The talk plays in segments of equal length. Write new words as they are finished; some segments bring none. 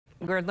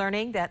We're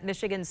learning that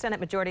Michigan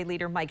Senate Majority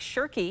Leader Mike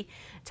Shirkey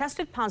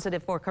tested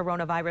positive for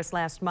coronavirus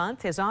last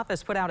month. His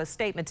office put out a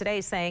statement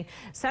today saying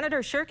Senator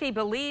Shirkey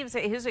believes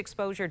his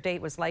exposure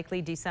date was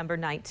likely December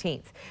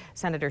 19th.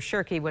 Senator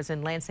Shirkey was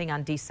in Lansing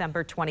on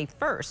December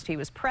 21st. He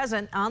was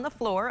present on the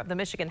floor of the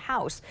Michigan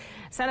House.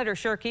 Senator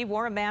Shirkey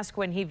wore a mask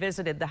when he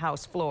visited the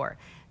House floor.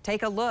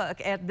 Take a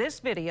look at this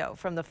video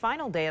from the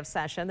final day of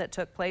session that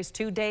took place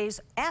 2 days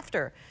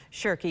after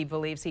Shirkey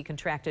believes he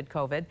contracted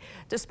COVID.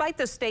 Despite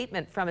the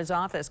statement from his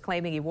office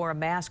claiming he wore a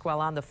mask while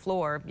on the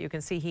floor, you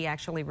can see he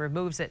actually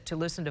removes it to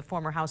listen to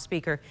former House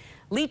Speaker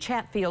Lee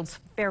Chatfield's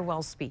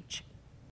farewell speech.